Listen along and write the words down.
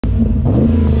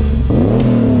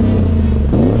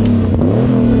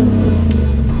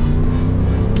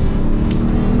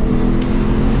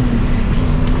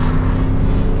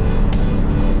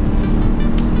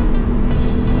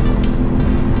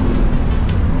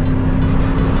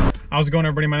How's it going,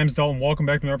 everybody? My name is Dalton. Welcome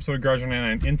back to another episode of Garage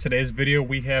 99. In today's video,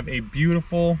 we have a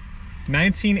beautiful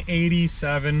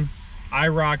 1987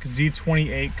 Iroc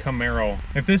Z28 Camaro.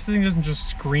 If this thing doesn't just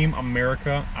scream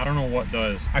America, I don't know what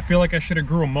does. I feel like I should have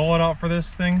grew a mullet out for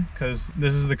this thing, because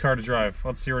this is the car to drive.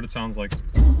 Let's see what it sounds like.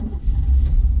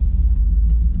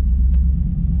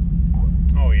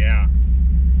 Oh yeah.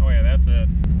 Oh yeah, that's it.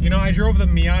 You know, I drove the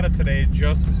Miata today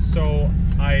just so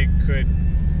I could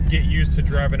get used to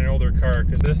driving an older car,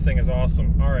 because this thing is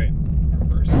awesome. All right,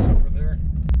 reverse this over there.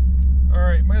 All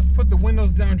right, might have to put the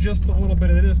windows down just a little bit.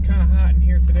 It is kind of hot in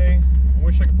here today. I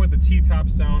wish I could put the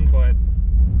T-tops down, but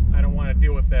I don't want to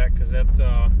deal with that because that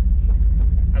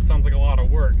sounds like a lot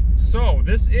of work. So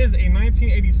this is a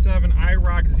 1987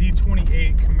 Iroc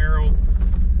Z28 Camaro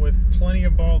with plenty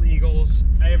of bald eagles.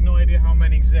 I have no idea how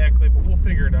many exactly, but we'll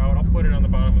figure it out. I'll put it on the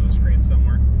bottom of the screen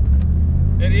somewhere.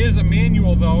 It is a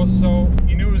manual though, so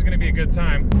you knew it was going to be a good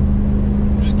time.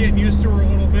 Just getting used to her a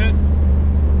little bit.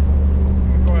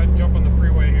 I'm gonna go ahead and jump on the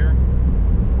freeway here.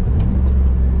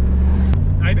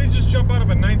 I did just jump out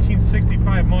of a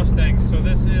 1965 Mustang, so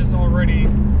this is already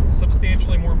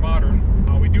substantially more modern.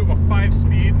 We do have a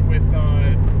 5-speed with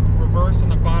reverse on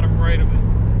the bottom right of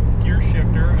the gear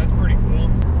shifter. That's pretty cool.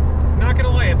 Not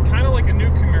gonna lie, it's kind of like a new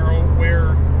Camaro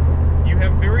where you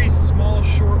have very small,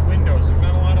 short windows. There's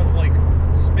not a lot of like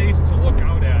space to look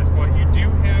out at, but you do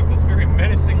have this very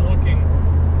menacing looking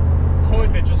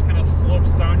hood that just kind of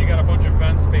slopes down. You got a bunch of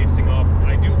vents facing up.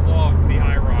 I do love the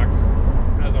Iroc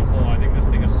as a whole. I think this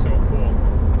thing is so cool.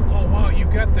 Oh wow, you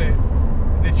got the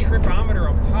tripometer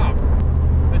up top.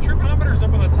 The tripometer is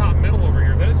up on the top middle over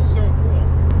here. That is so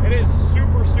cool. It is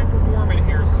super, super warm in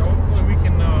here, so hopefully we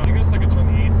can, I guess I can turn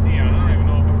the AC on. I don't even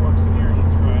know if it works in here.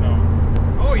 Let's try it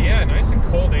out. Oh yeah, nice and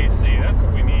cold AC. That's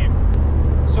what we need.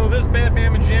 So this bad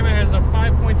Bama Jamma has a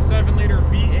 5.7 liter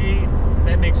V8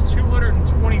 that makes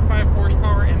 225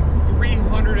 horsepower and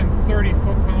 330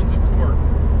 foot-pounds of torque.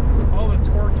 All the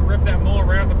torque to rip that mullet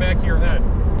right out the back of your head.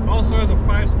 Also has a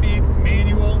 5-speed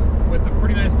manual with a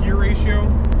pretty nice gear ratio.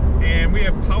 And we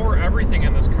have power everything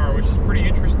in this car, which is pretty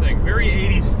interesting. Very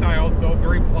 80s styled though,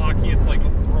 very blocky. It's like,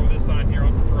 let's throw this on here,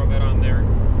 let's throw that on there.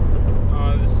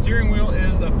 The steering wheel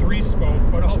is a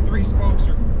 3-spoke, but all 3 spokes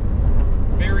are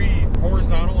very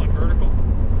horizontal and vertical.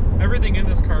 Everything in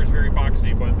this car is very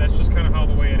boxy, but that's just kind of how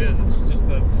the way it is. It's just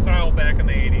the style back in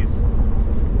the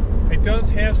 80s. It does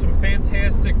have some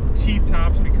fantastic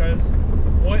T-tops, because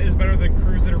what is better than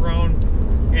cruising around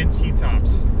in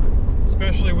T-tops?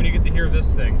 Especially when you get to hear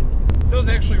this thing. It does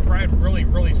actually ride really,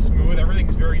 really smooth.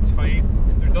 Everything's very tight.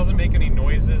 It doesn't make any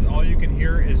noises. All you can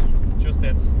hear is just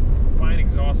that fine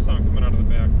exhaust sound coming out of the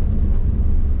back.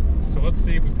 So let's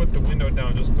see if we put the window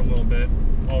down just a little bit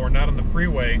while we're not on the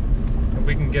freeway, if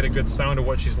we can get a good sound of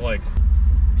what she's like.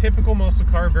 Typical muscle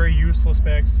car, very useless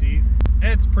back seat.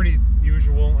 It's pretty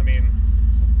usual. I mean,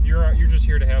 you're just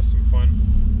here to have some fun.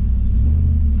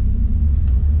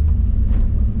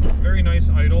 Very nice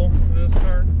idle for this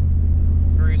car.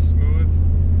 Very smooth.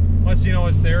 Lets you know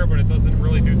it's there, but it doesn't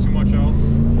really do too much else.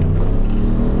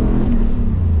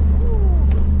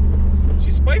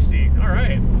 She's spicy. All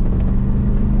right.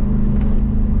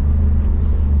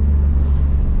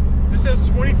 This has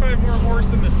 25 more horse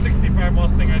than the 65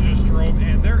 Mustang I just drove,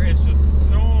 and there is just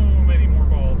so many more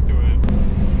balls to it.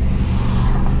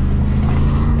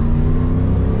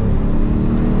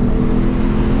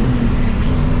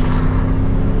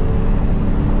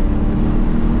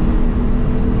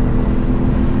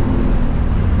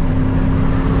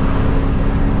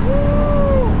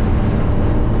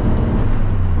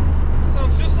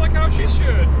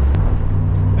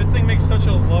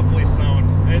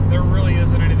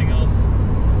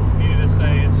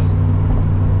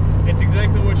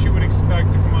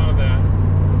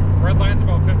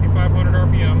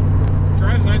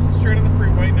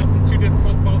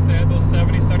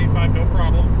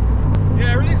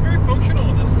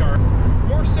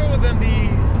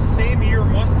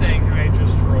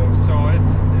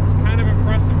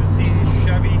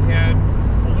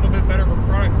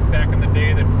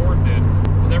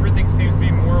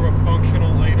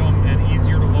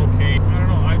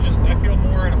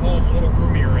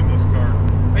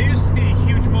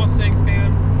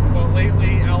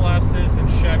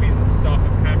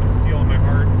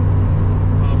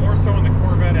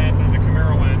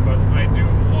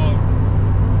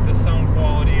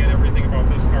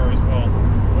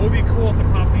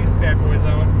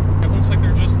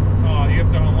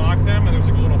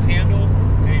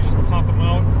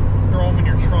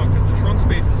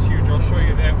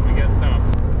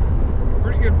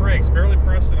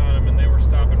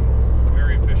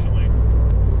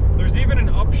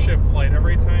 upshift light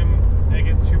every time I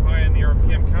get too high in the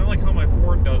RPM, kind of like how my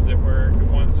Ford does it, where it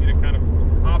wants you to kind of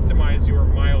optimize your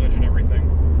mileage and everything.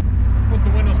 Put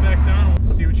the windows back down and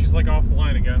we'll see what she's like off the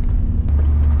line again.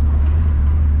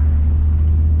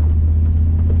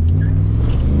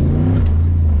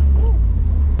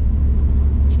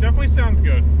 She definitely sounds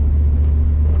good.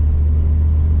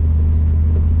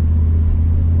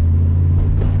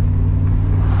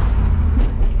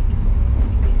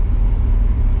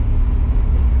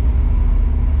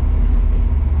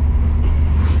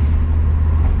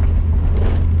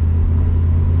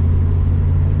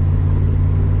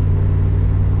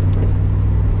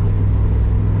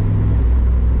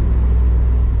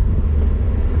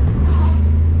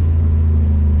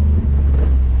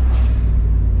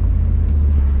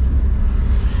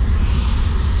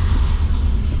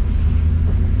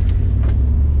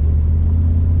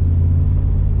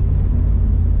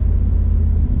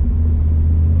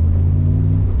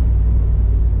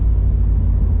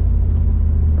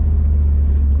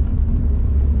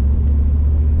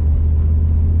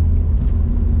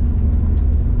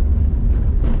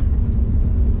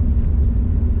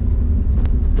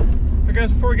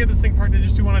 Before we get this thing parked, I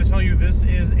just do want to tell you this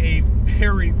is a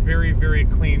very, very, very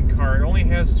clean car. It only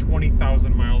has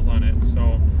 20,000 miles on it,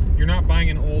 so you're not buying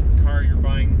an old car, you're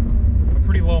buying a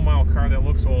pretty low mile car that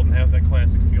looks old and has that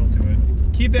classic feel to it.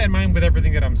 Keep that in mind with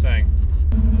everything that I'm saying.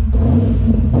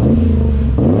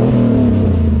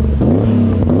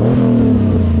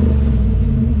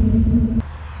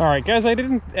 Alright guys, I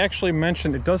didn't actually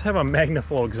mention it does have a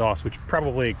MagnaFlow exhaust, which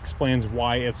probably explains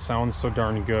why it sounds so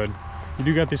darn good. You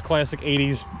do got these classic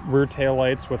 80s rear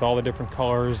taillights with all the different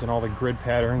colors and all the grid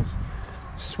patterns.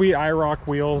 Sweet Iroc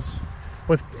wheels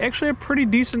with actually a pretty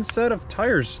decent set of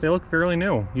tires. They look fairly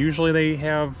new. Usually they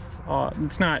have,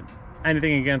 it's not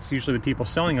anything against usually the people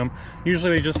selling them.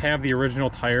 Usually they just have the original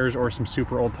tires or some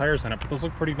super old tires on it, but those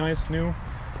look pretty nice, new,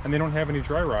 and they don't have any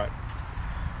dry rot.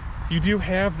 You do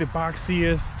have the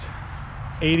boxiest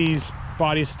 80s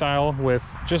body style with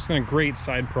just a great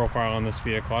side profile on this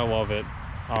vehicle. I love it.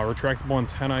 Retractable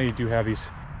antenna. You do have these,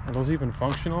 are those even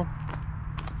functional?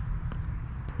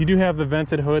 You do have the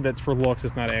vented hood. That's for looks,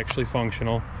 it's not actually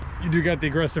functional. You do got the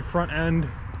aggressive front end,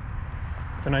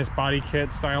 the nice body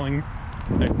kit styling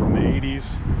from the 80s.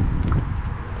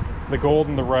 The gold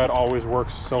and the red always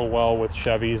works so well with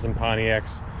Chevys and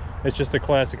Pontiacs. It's just a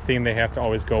classic theme they have to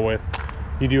always go with.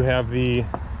 You do have the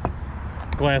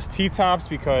glass T-tops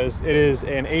because it is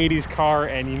an 80s car,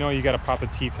 and you know you got to pop the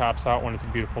T-tops out when it's a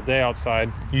beautiful day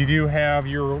outside. You do have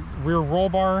your rear roll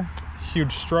bar,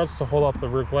 huge struts to hold up the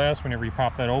rear glass whenever you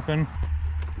pop that open.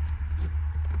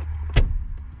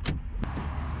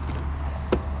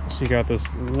 So you got this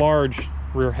large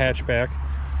rear hatchback,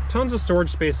 tons of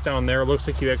storage space down there. It looks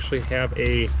like you actually have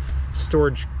a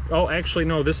storage, oh actually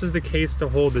no, this is the case to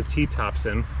hold the T-tops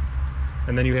in.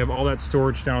 And then you have all that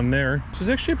storage down there. So there's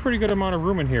actually a pretty good amount of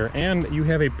room in here. And you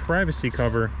have a privacy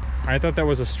cover. I thought that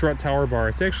was a strut tower bar.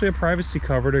 It's actually a privacy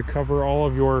cover to cover all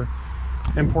of your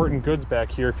important goods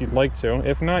back here if you'd like to.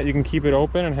 If not, you can keep it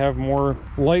open and have more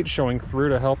light showing through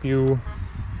to help you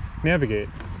navigate.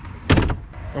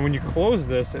 And when you close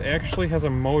this, it actually has a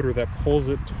motor that pulls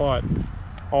it taut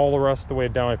all the rest of the way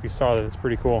down. If you saw that, it's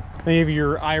pretty cool. Then you have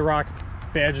your Iroc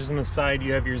badges on the side.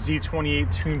 You have your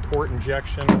Z28 tune port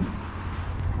injection.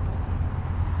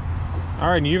 All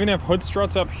right, and you even have hood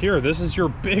struts up here. This is your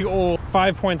big old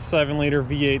 5.7 liter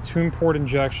V8 tune port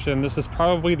injection. This is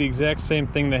probably the exact same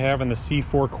thing they have in the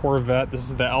C4 Corvette. This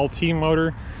is the LT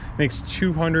motor. Makes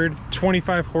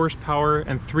 225 horsepower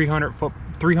and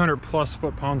 300 plus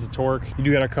foot-pounds of torque. You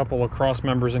do got a couple of cross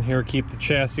members in here, keep the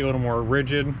chassis a little more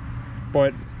rigid,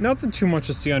 but nothing too much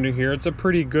to see under here. It's a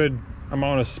pretty good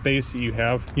amount of space that you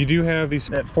have. You do have these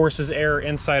that forces air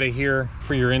inside of here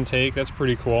for your intake. That's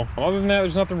pretty cool. Other than that,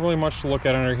 there's nothing really much to look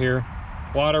at under here.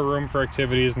 A lot of room for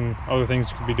activities and other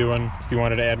things you could be doing if you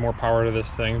wanted to add more power to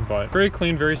this thing, but very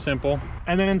clean, very simple.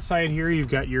 And then inside here you've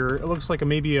got your, it looks like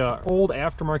maybe a old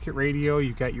aftermarket radio.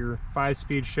 You've got your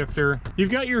 5-speed shifter.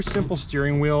 You've got your simple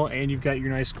steering wheel, and you've got your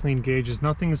nice clean gauges.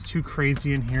 Nothing is too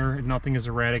crazy in here. Nothing is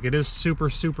erratic. It is super,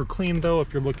 super clean though.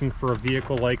 If you're looking for a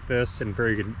vehicle like this in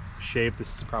very good shape,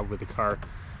 this is probably the car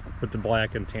with the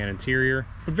black and tan interior.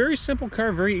 A very simple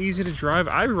car, very easy to drive.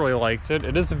 I really liked it.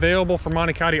 It is available for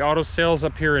Monicatti Auto Sales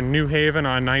up here in New Haven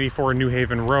on 94 New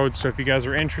Haven Road. So if you guys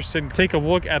are interested, take a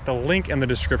look at the link in the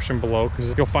description below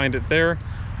because you'll find it there.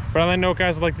 But on that note,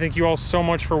 guys, I'd like to thank you all so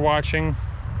much for watching.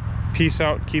 Peace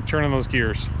out. Keep turning those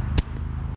gears.